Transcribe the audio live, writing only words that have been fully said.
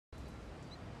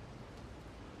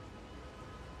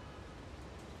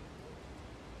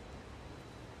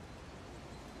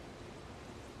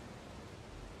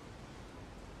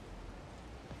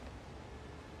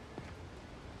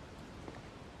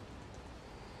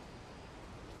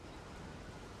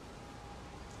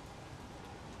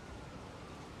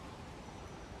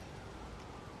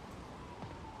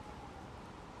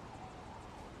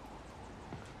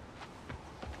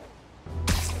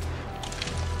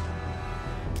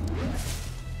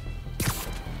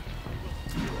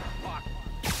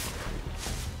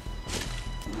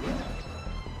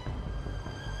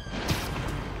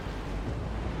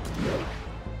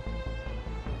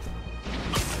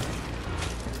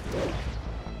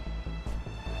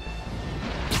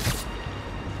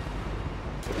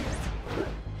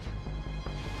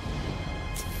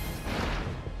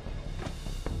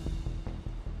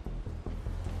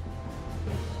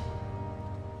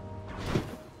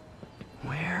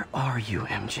Where are you,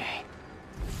 MJ?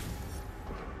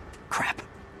 Crap.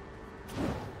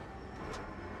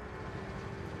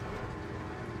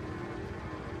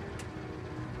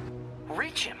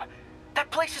 Reach him? That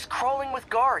place is crawling with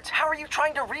guards. How are you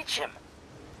trying to reach him?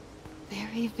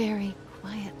 Very, very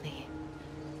quietly.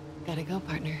 Gotta go,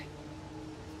 partner.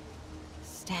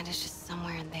 Standish is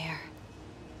somewhere in there.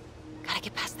 Gotta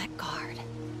get past that guard.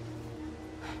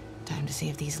 Time to see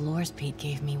if these lures Pete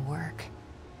gave me work.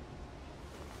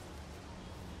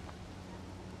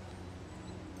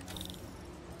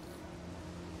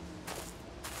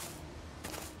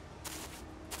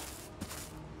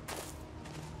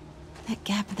 That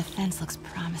gap in the fence looks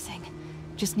promising.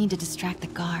 Just need to distract the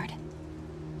guard.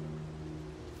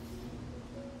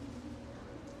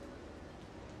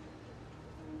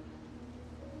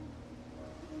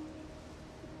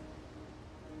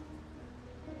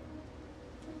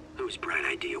 Whose bright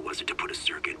idea was it to put a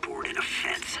circuit board in a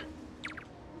fence?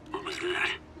 What was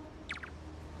that?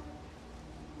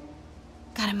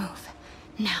 Gotta move.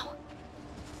 Now.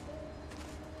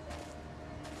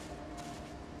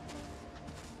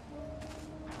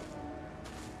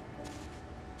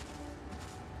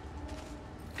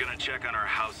 Gonna check on our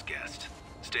house guest.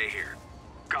 Stay here.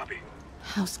 Copy.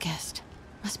 House guest.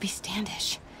 Must be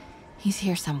Standish. He's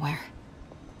here somewhere.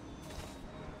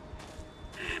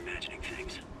 Imagining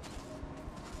things.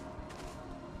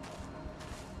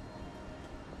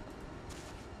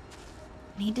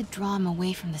 Need to draw him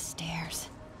away from the stairs.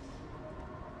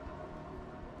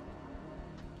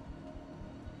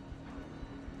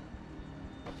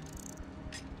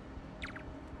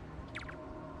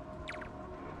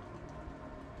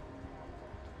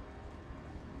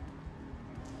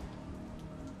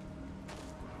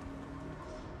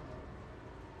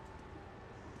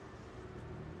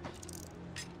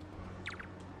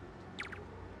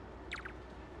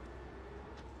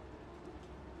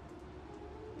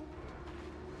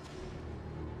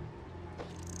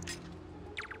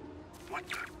 What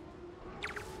the?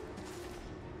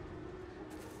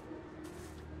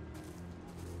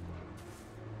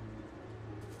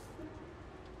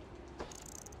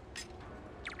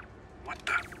 What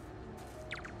the?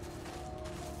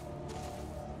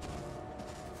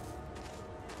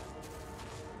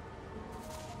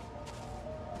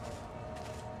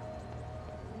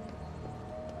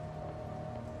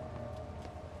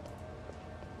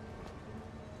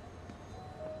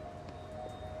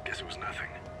 Guess it was nothing.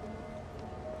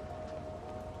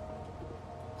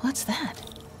 What's that?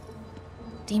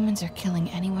 Demons are killing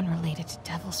anyone related to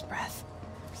Devil's Breath.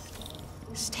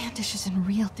 Standish is in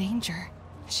real danger.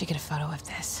 I should get a photo of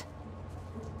this.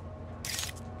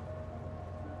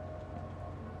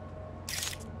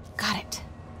 Got it.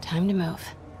 Time to move.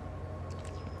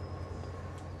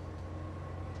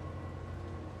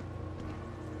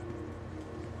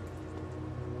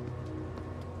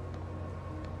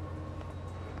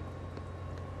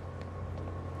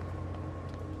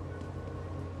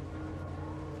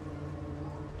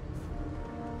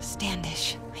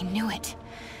 Standish. I knew it.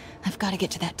 I've got to get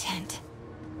to that tent.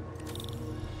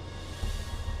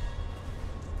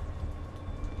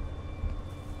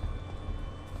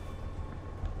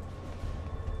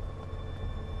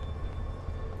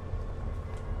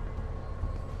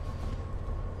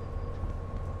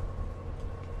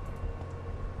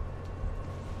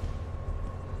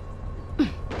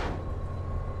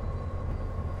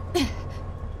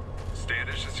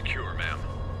 Standish is secure, ma'am.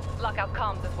 Lockout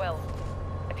comms as well.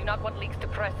 I do not want leaks to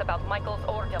press about Michael's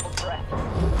or Devil's Breath.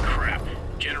 Crap.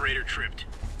 Generator tripped.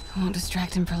 I won't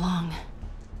distract him for long.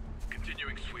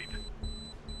 Continuing sweep.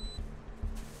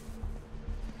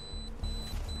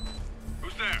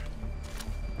 Who's there?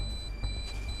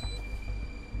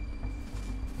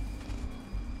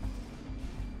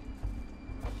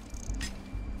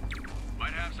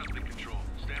 Might have something, Control.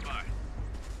 Stand by.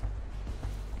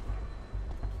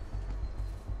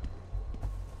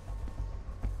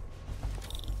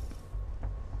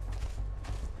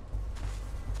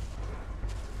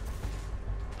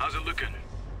 How's it looking?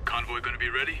 Convoy gonna be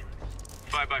ready?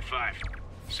 5 by 5.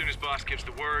 As soon as boss gives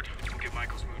the word, we'll get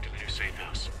Michael's moved to the new safe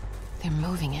house. They're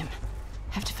moving him.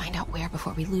 Have to find out where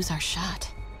before we lose our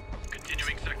shot.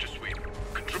 Continuing sector sweep.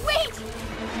 Control. Wait!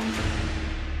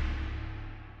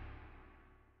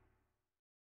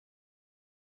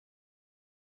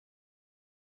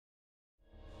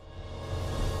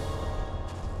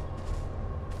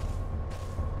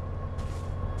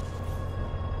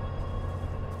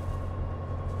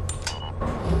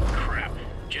 Crap.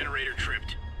 Generator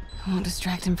tripped. I won't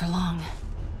distract him for long.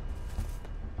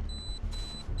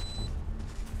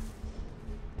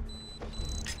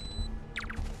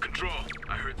 Control,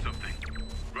 I heard something.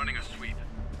 Running a sweep.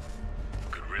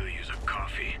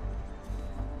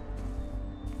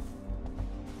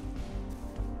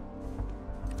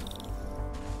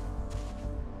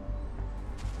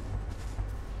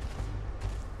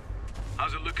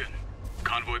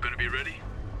 be ready?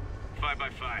 5 by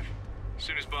 5. As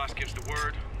soon as boss gives the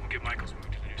word, we'll get Michaels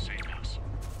moved to the new safe house.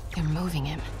 They're moving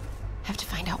him. Have to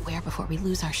find out where before we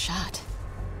lose our shot.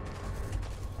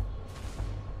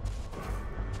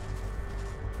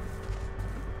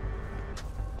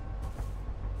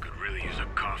 Could really use a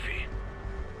coffee.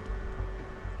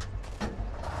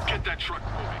 Get that truck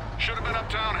moving. Should have been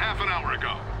uptown half an hour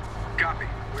ago. Copy.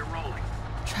 We're rolling.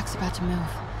 Truck's about to move.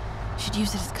 Should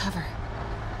use it as cover.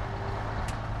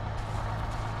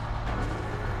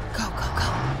 Go, go,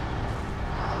 go.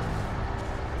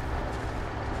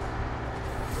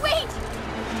 Wait!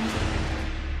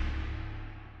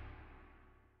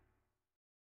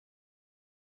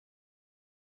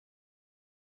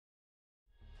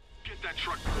 Get that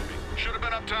truck moving. Should have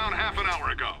been uptown half an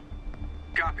hour ago.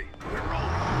 Copy. We're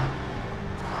rolling.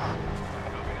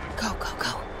 Go, go,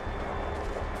 go.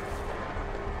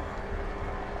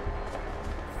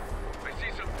 I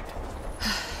see something.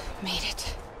 Made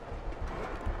it.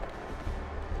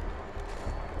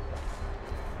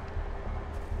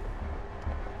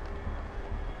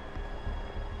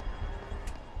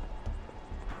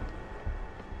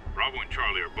 Bravo and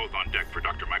Charlie are both on deck for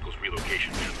Dr. Michaels'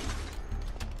 relocation.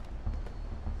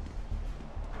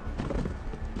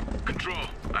 Control,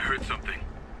 I heard something.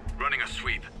 Running a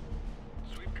sweep.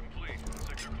 Sweep complete.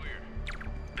 Sector cleared.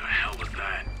 The hell was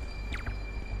that?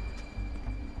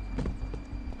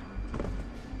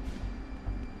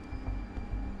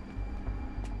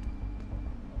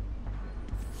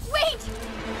 Wait!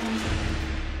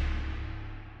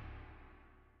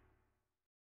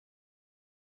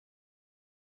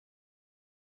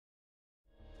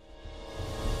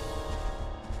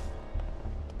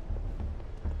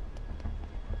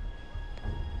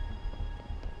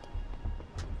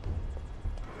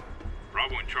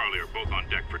 Bravo and Charlie are both on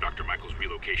deck for Dr. Michaels'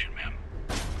 relocation, ma'am.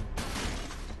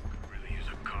 Really use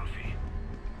a coffee.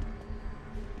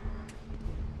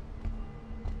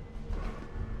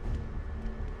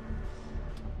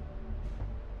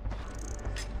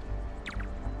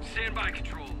 Stand by,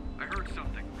 Control. I heard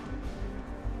something.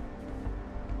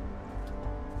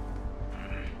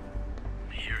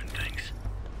 Hearing things.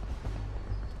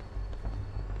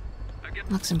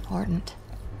 Looks important.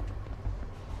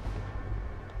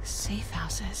 Safe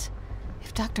houses.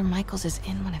 If Dr. Michaels is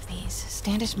in one of these,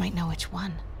 Standish might know which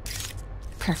one.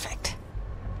 Perfect.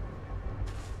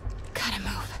 Gotta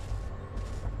move.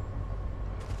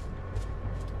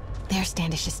 There's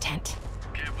Standish's tent.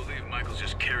 Can't believe Michaels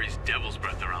just carries devil's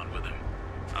breath around with him.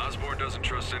 Osborn doesn't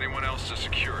trust anyone else to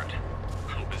secure it.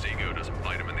 Hope his ego doesn't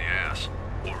bite him in the ass.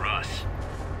 Or us.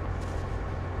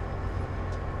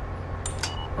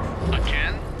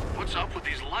 Again? What's up with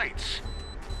these lights?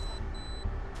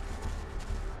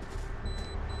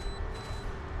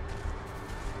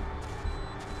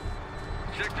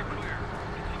 Sector clear.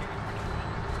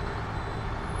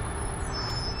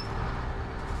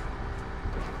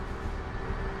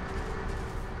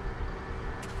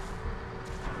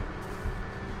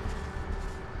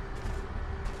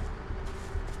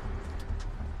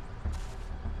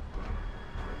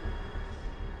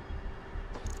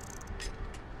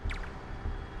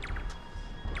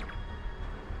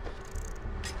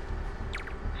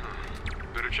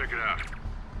 Better check it out.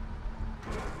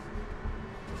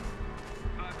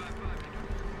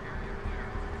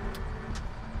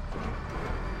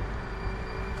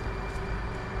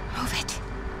 Move it.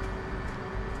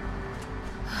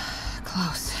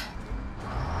 Close.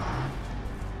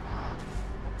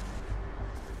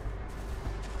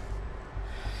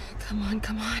 Come on,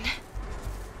 come on.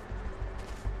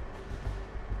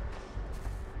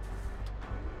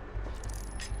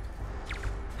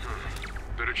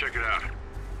 Better check it out.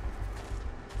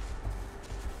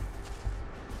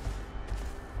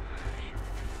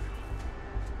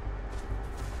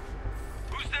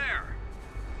 Who's there?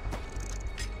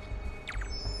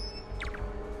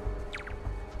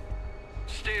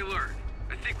 Stay alert.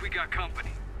 I think we got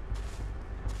company.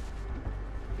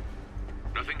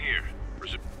 Nothing here.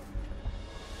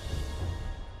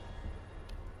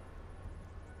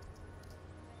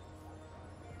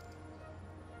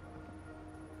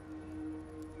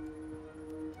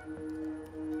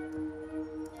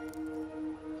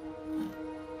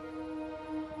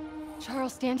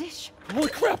 Charles Standish? Holy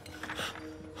crap!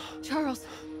 Charles,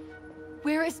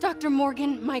 where is Dr.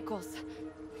 Morgan Michaels?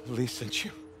 Lee sent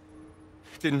you.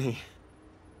 Didn't he?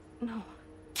 No.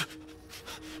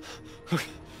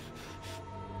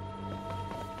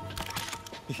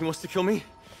 He wants to kill me?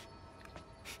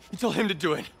 You tell him to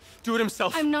do it. Do it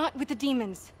himself. I'm not with the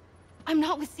demons. I'm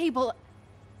not with Sable.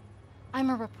 I'm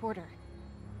a reporter.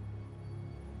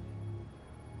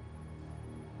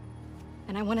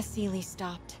 And I want to see Lee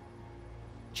stopped.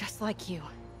 Just like you.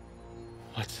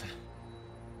 Watson.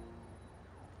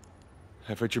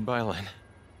 I've read your byline.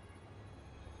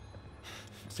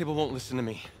 Sable won't listen to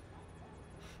me.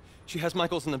 She has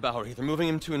Michaels in the Bowery. They're moving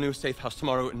him to a new safe house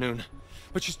tomorrow at noon.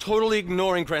 But she's totally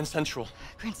ignoring Grand Central.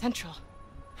 Grand Central?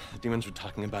 The demons were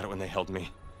talking about it when they held me.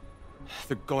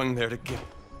 They're going there to get...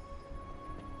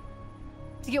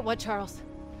 To get what, Charles?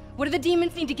 What do the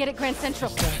demons need to get at Grand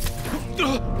Central?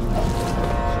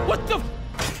 What the...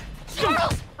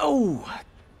 Charles! Oh!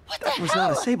 What That the was hell?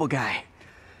 not a Sable guy.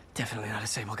 Definitely not a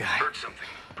Sable guy. Heard something.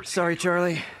 Sorry,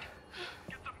 Charlie.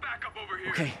 Get the backup over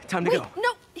here. Okay, time to Wait, go.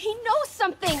 no! He knows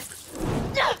something!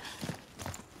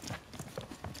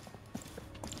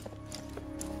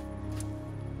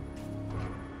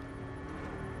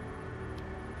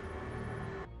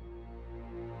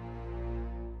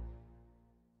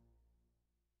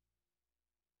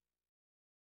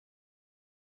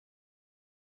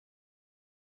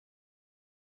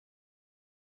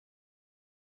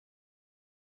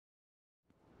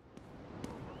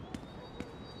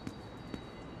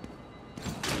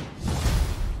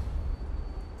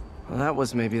 Well, that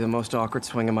was maybe the most awkward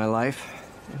swing of my life.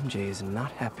 MJ is not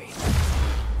happy.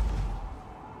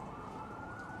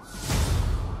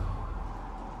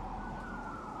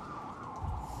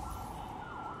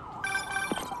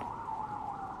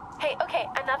 Hey, okay,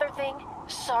 another thing.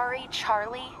 Sorry,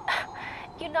 Charlie.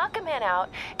 You knock a man out,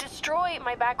 destroy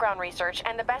my background research,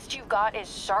 and the best you've got is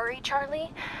sorry,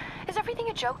 Charlie? Is everything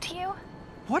a joke to you?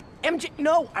 What? MJ?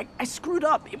 No, I screwed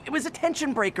up. It was a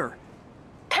tension breaker.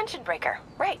 Tension breaker,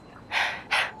 right.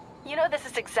 You know this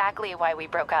is exactly why we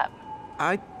broke up.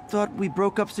 I thought we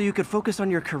broke up so you could focus on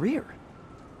your career.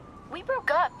 We broke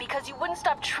up because you wouldn't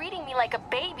stop treating me like a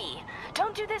baby.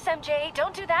 Don't do this, MJ.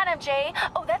 Don't do that, MJ.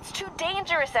 Oh, that's too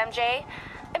dangerous, MJ.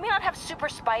 I may not have super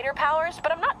spider powers,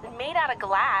 but I'm not made out of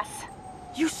glass.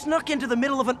 You snuck into the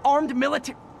middle of an armed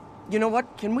military... You know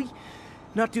what? Can we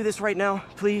not do this right now,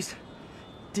 please?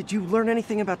 Did you learn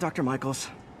anything about Dr. Michaels?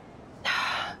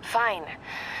 Fine.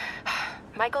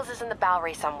 Michaels is in the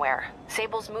Bowery somewhere.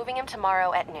 Sable's moving him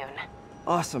tomorrow at noon.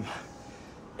 Awesome.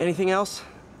 Anything else?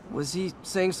 Was he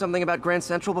saying something about Grand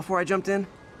Central before I jumped in?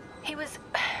 He was...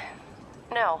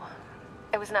 No.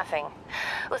 It was nothing.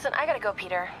 Listen, I gotta go,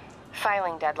 Peter.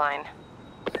 Filing deadline.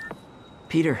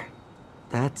 Peter.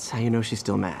 That's how you know she's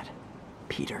still mad.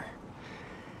 Peter.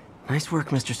 Nice work,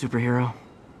 Mr. Superhero.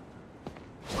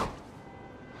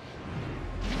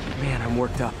 Man, I'm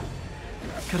worked up.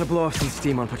 Gotta blow off some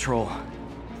steam on patrol.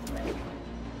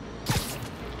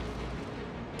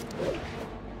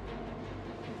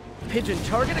 Pigeon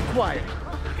target acquired.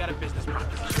 We got a business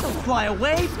proposition. Don't fly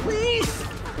away, please!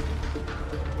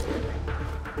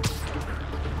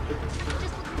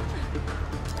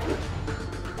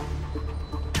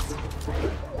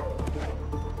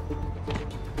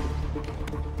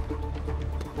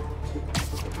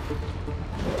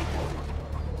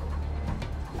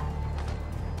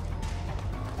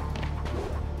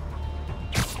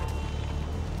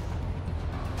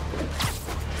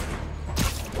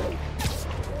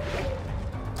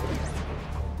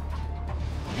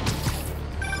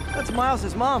 That's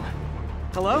Miles' mom.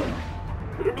 Hello?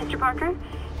 Mr. Parker,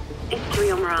 it's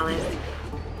Rio Morales.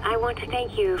 I want to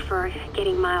thank you for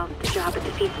getting Miles the job at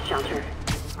the feast shelter.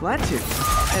 Glad to.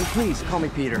 And please, call me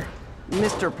Peter.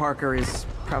 Mr. Parker is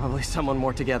probably someone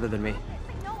more together than me.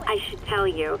 I should tell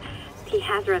you, he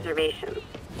has reservations.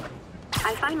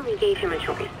 I finally gave him a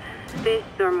choice. This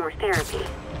or more therapy.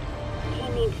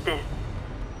 He needs this.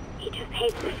 He just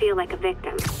hates to feel like a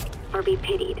victim, or be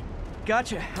pitied.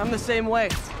 Gotcha. I'm the same way.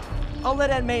 I'll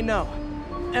let Aunt May know.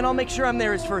 And I'll make sure I'm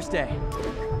there his first day.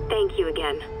 Thank you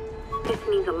again. This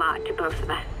means a lot to both of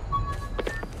us.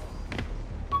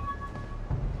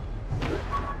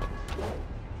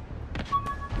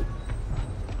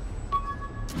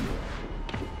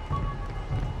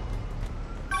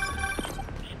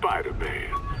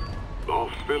 Spider-Man.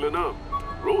 Off filling up.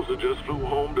 Rosa just flew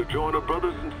home to join her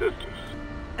brothers and sisters.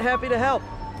 Happy to help.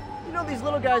 You know these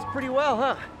little guys pretty well,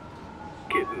 huh?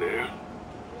 Getting there.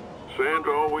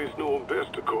 Sandra always knew him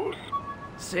best, of course.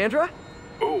 Sandra?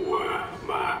 Oh,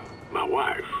 my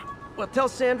wife. Well, tell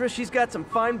Sandra she's got some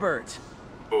fine birds.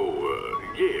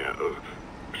 Oh, yeah.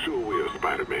 Sure will,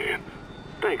 Spider-Man.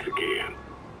 Thanks again.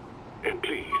 And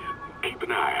please, keep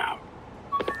an eye out.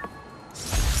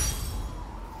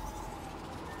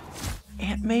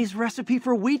 Aunt May's recipe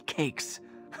for wheat cakes.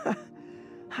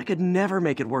 I could never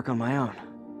make it work on my own.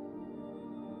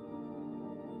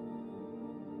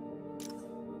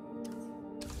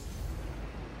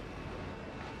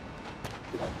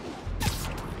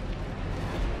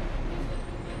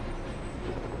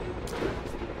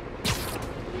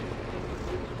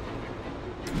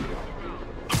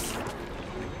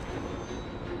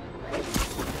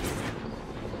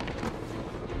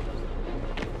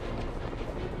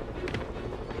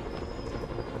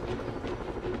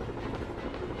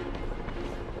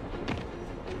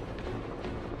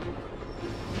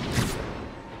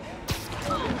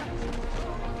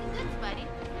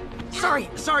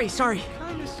 Sorry.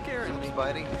 Kinda scaring me,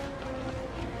 Spidey.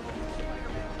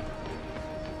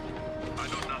 I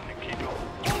know nothing. Keep going.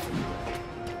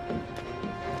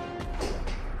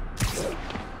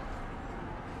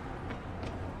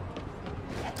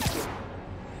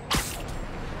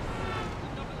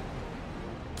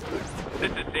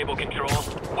 This is Sable Control.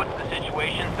 What's the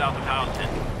situation south of Houston?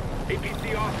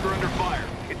 APC officer under fire.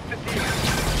 It's the team.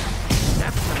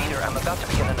 Peter, I'm about to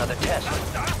begin another test.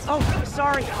 Oh,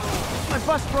 sorry. My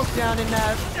bus broke down and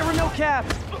there were no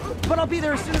cabs. But I'll be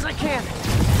there as soon as I can.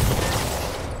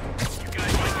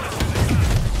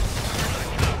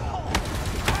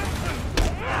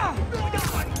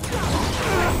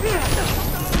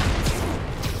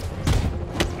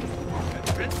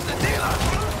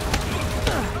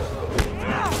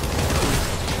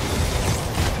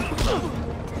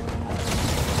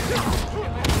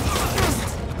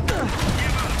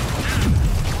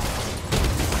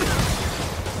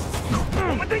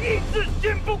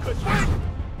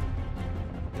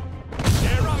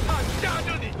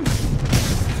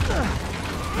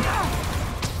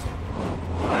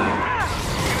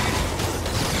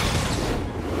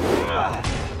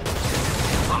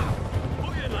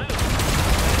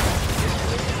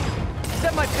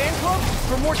 Set my fan club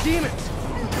for more demons.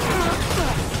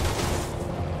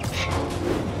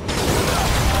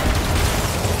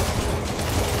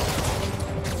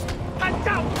 看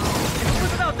照，不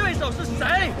知道对手是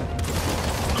谁。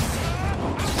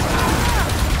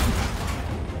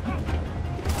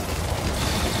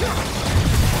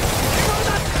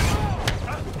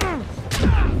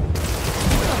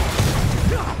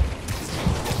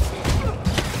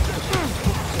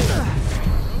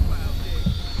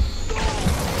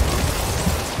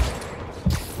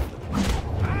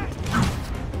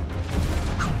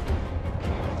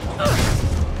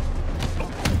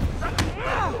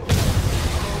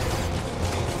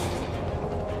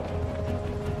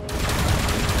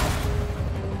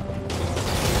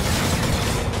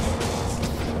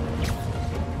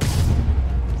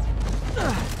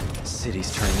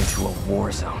 City's turning into a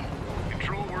war zone.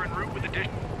 Control, we're en route with the dish.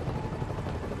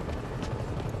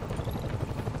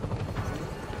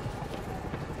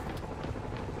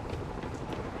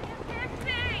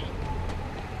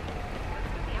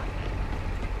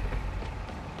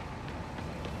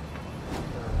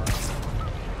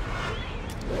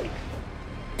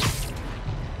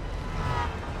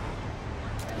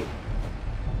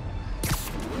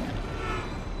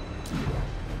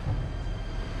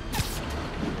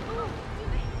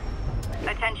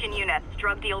 Attention units,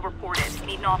 drug deal reported.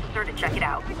 Need an officer to check it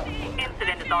out.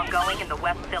 Incident is ongoing in the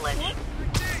West Village.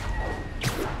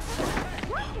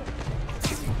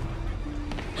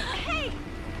 Hey!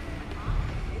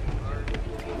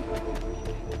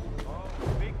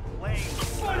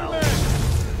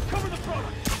 Cover the front!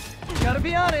 Gotta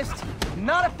be honest,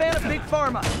 not a fan of Big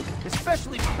Pharma.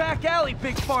 Especially back alley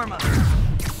Big Pharma.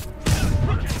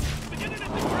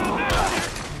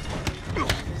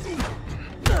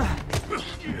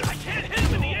 I can't hit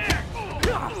him in the air!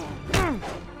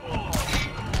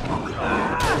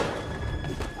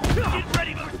 Get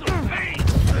ready for some pain!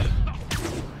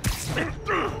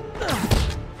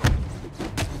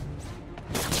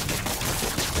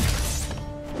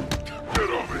 Get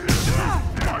over here,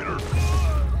 spider!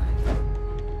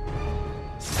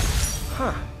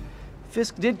 Huh.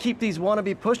 Fisk did keep these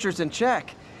wannabe pushers in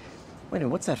check. Wait a minute,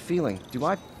 what's that feeling? Do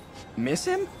I miss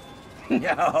him?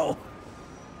 No.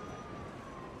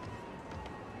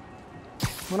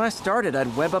 When I started,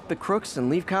 I'd web up the crooks and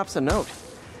leave cops a note.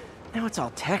 Now it's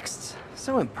all texts.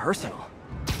 So impersonal.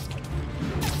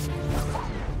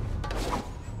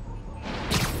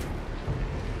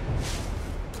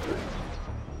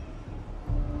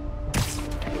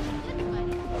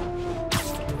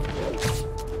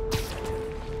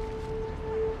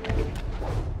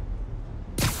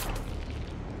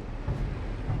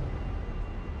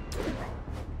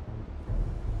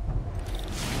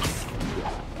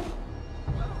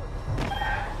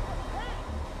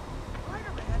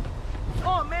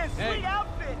 Oh man, sweet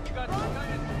outfit! You got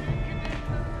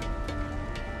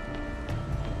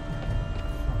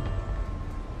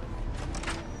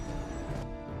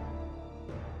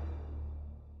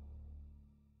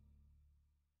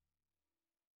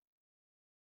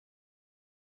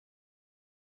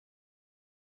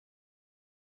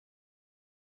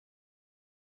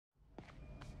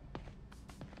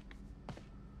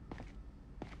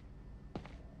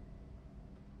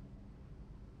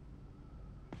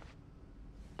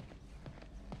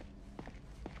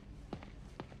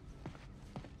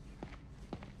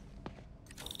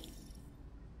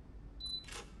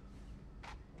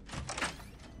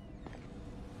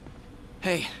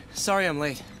Hey, sorry I'm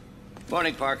late.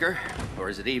 Morning, Parker. Or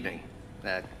is it evening?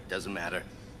 That doesn't matter.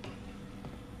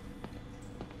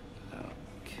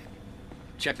 Okay.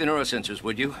 Check the neurosensors,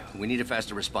 would you? We need a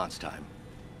faster response time.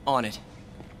 On it.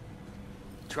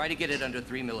 Try to get it under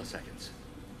 3 milliseconds.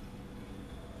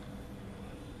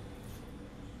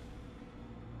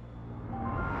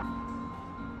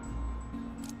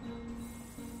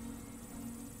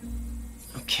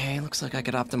 Okay, looks like I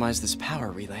could optimize this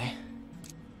power relay.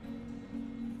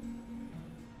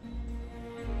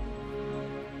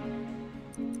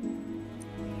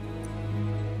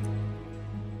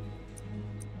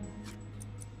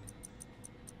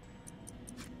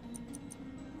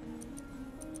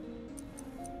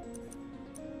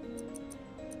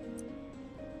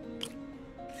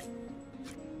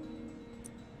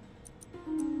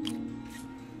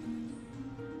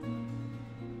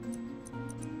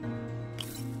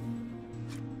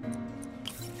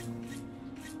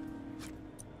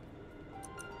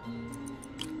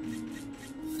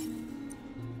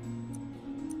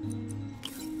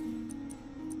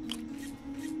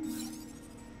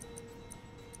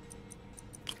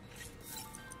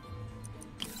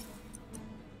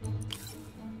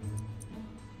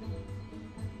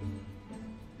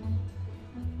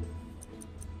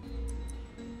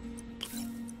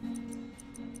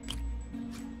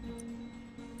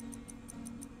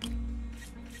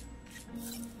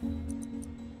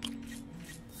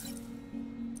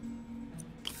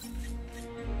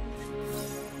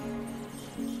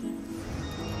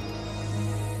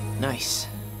 Nice.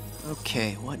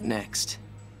 Okay, what next?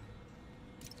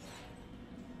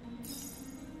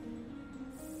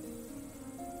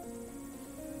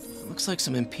 Looks like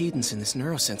some impedance in this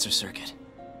neurosensor circuit.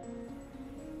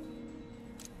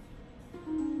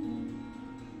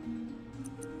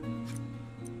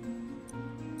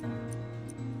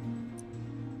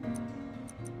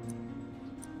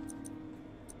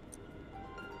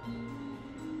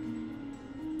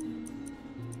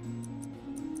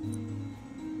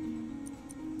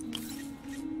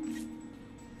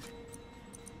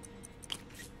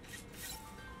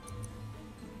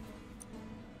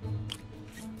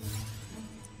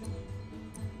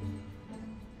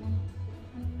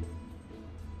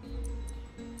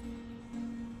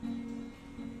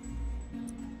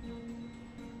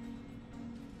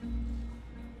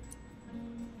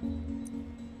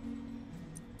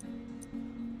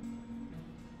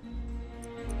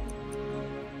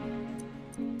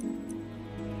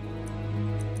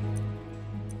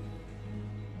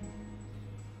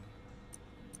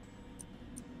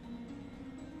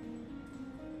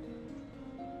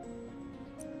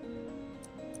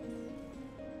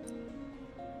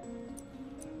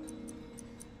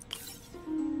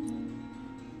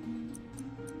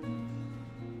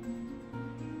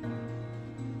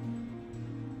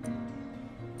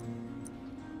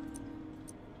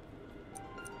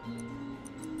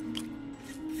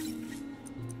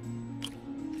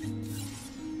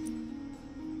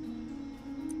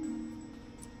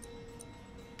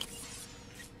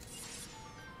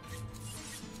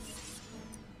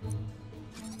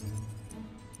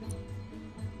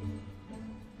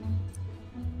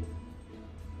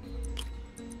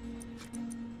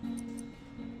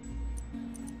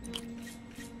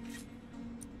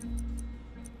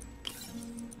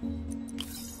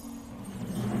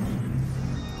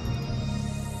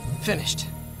 Finished.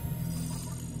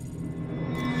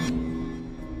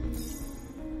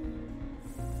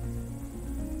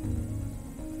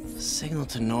 Signal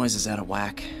to noise is out of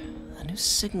whack. A new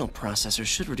signal processor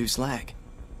should reduce lag.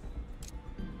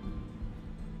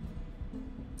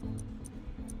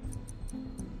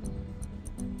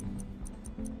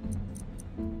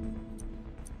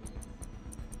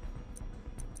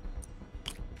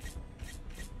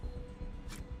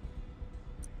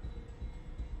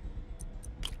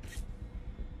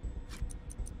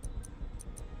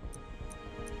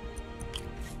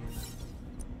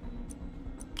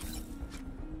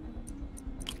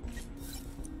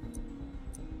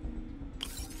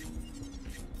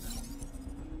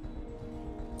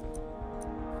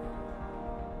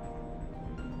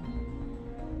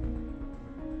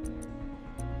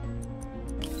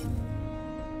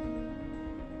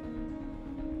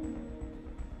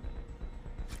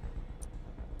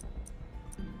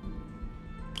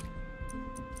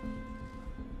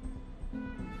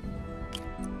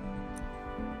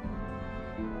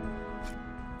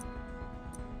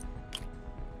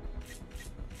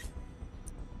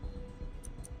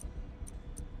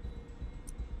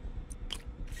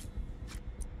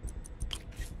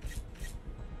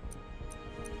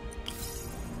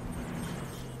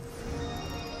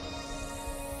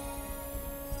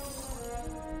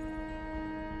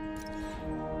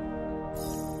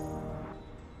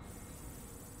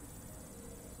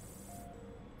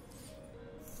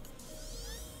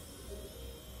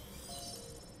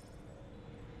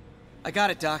 I got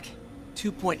it, Doc.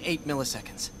 2.8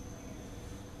 milliseconds.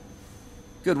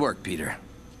 Good work, Peter.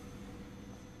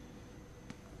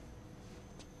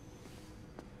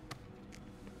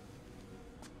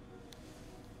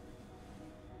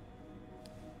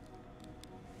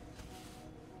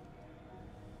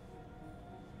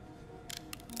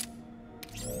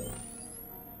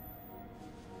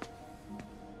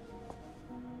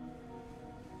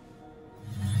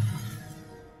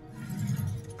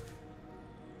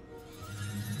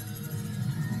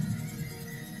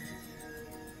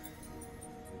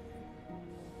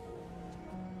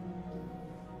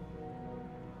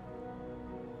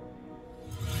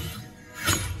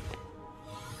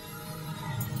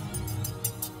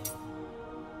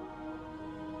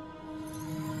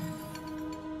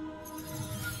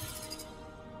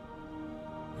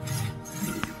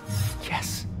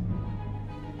 Yes.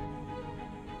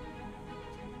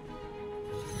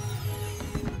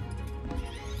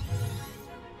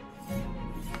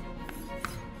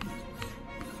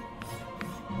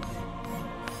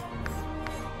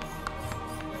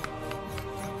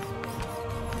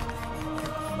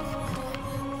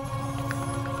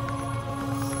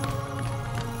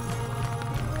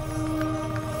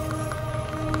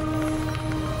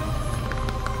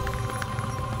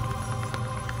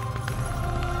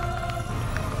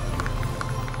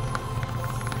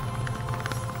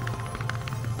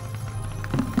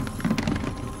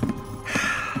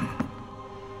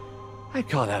 I'd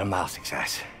call that a mild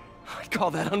success. I call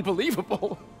that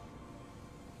unbelievable.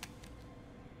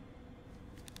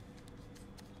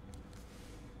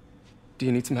 Do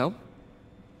you need some help?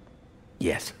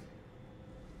 Yes.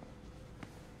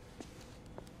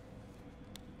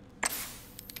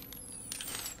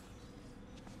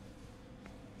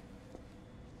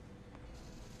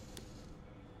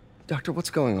 Doctor,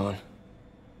 what's going on?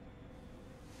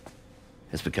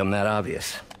 It's become that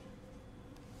obvious.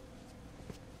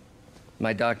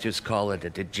 My doctors call it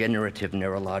a degenerative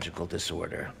neurological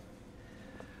disorder.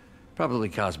 Probably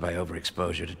caused by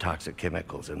overexposure to toxic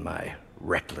chemicals in my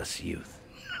reckless youth.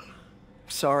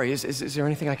 Sorry, is there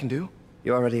anything I can do?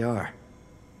 You already are.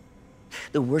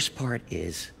 The worst part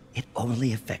is, it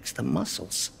only affects the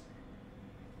muscles.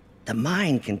 The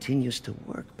mind continues to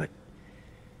work, but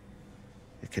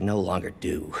it can no longer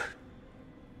do.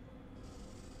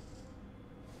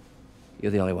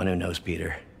 You're the only one who knows,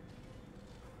 Peter.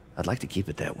 I'd like to keep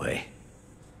it that way.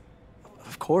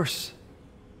 Of course.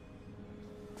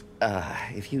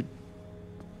 If you'd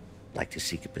like to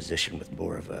seek a position with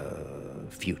more of a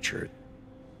future.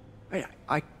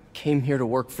 I came here to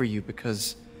work for you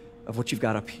because of what you've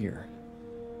got up here.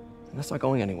 And that's not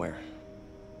going anywhere.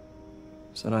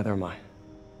 So neither am I.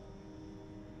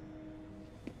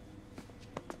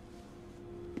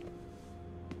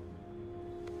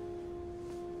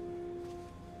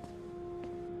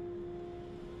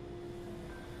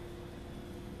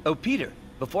 Oh, Peter,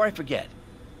 before I forget,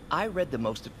 I read the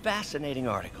most fascinating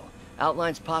article.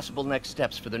 Outlines possible next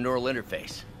steps for the neural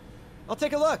interface. I'll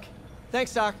take a look.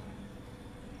 Thanks, Doc.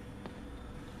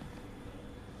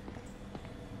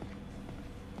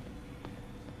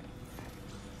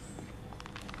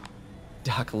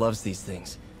 Doc loves these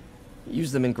things. He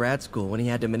used them in grad school when he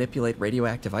had to manipulate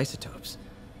radioactive isotopes.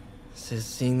 Says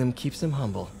seeing them keeps him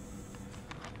humble.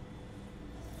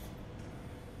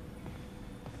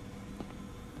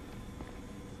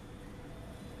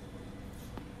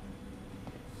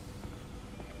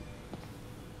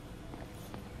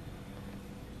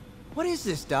 What is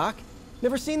this, Doc?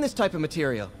 Never seen this type of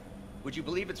material. Would you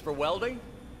believe it's for welding?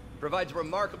 Provides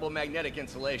remarkable magnetic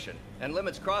insulation and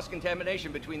limits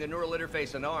cross-contamination between the neural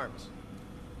interface and arms.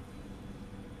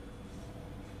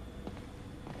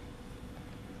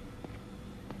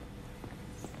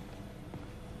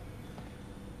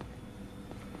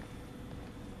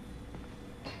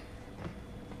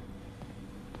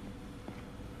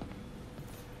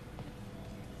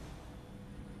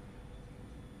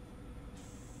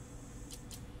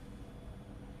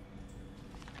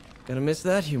 Gonna miss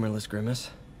that humorless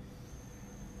grimace.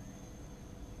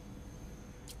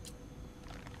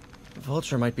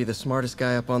 Vulture might be the smartest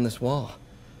guy up on this wall.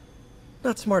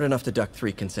 Not smart enough to duck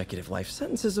 3 consecutive life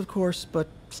sentences, of course, but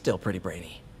still pretty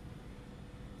brainy.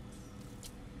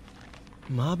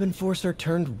 Mob enforcer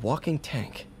turned walking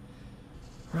tank.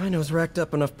 Rhino's racked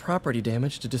up enough property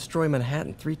damage to destroy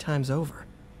Manhattan 3 times over.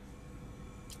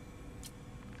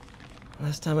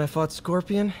 Last time I fought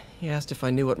Scorpion, he asked if I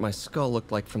knew what my skull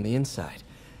looked like from the inside,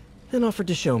 then offered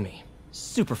to show me.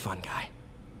 Super fun guy.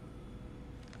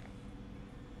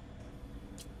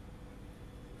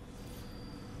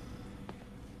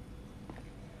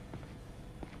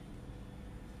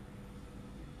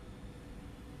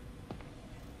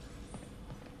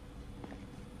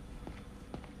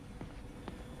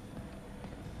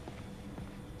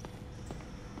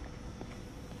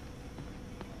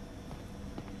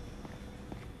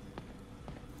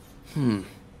 Peter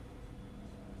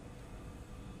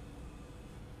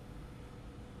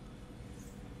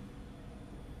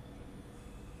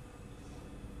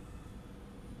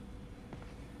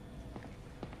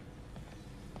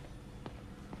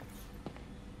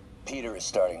is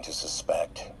starting to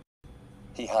suspect.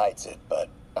 He hides it, but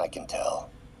I can tell.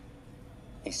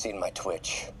 He's seen my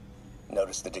twitch,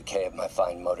 noticed the decay of my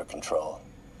fine motor control.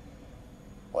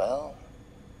 Well,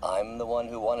 I'm the one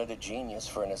who wanted a genius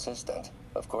for an assistant.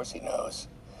 Of course he knows.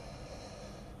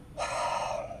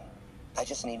 I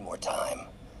just need more time.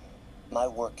 My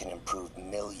work can improve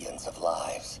millions of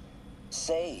lives.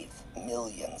 Save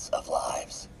millions of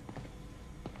lives.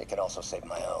 It can also save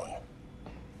my own.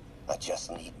 I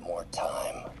just need more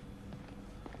time.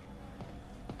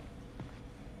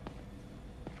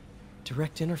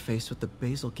 Direct interface with the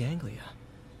basal ganglia.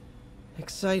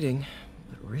 Exciting,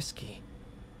 but risky.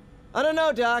 I don't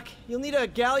know, Doc. You'll need a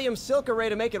gallium silk array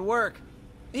to make it work.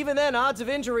 Even then, odds of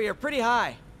injury are pretty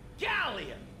high.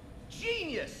 Gallium!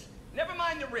 Genius! Never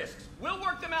mind the risks. We'll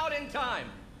work them out in time.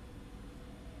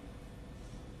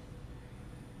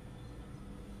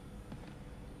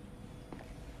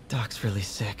 Doc's really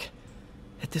sick.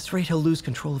 At this rate, he'll lose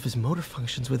control of his motor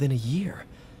functions within a year.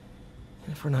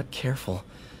 And if we're not careful,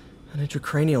 an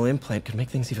intracranial implant could make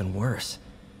things even worse.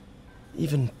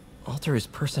 Even alter his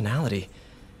personality.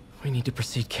 We need to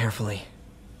proceed carefully.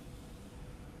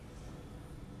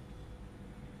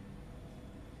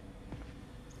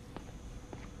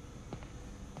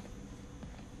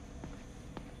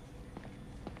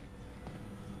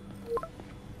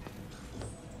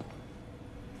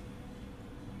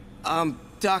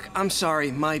 Doc, I'm sorry.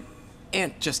 My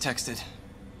aunt just texted.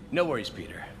 No worries,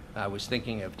 Peter. I was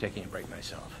thinking of taking a break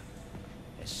myself.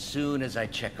 As soon as I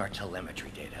check our telemetry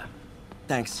data.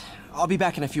 Thanks. I'll be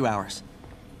back in a few hours.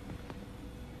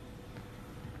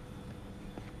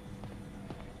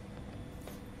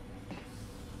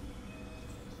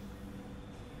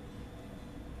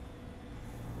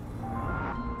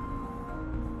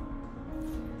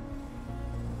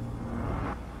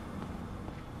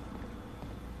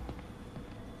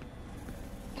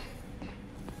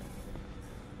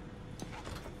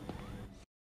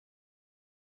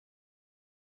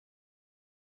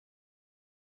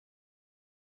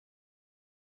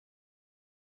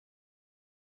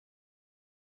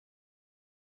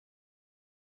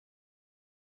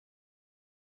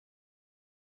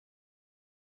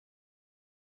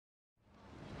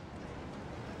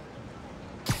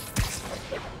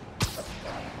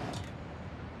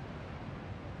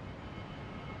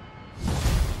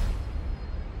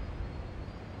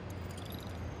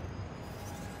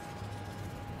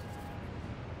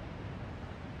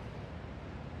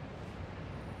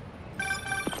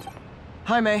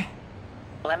 Hi, May.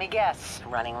 Let me guess,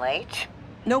 running late?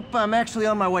 Nope, I'm actually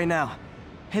on my way now.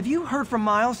 Have you heard from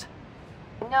Miles?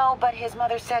 No, but his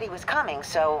mother said he was coming,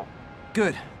 so...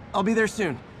 Good. I'll be there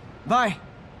soon. Bye.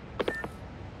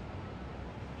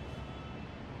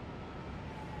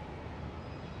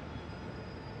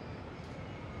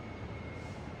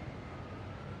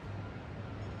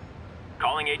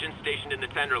 Calling agents stationed in the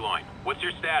Tenderloin. What's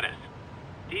your status?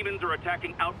 Demons are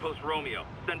attacking Outpost Romeo.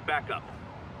 Send backup.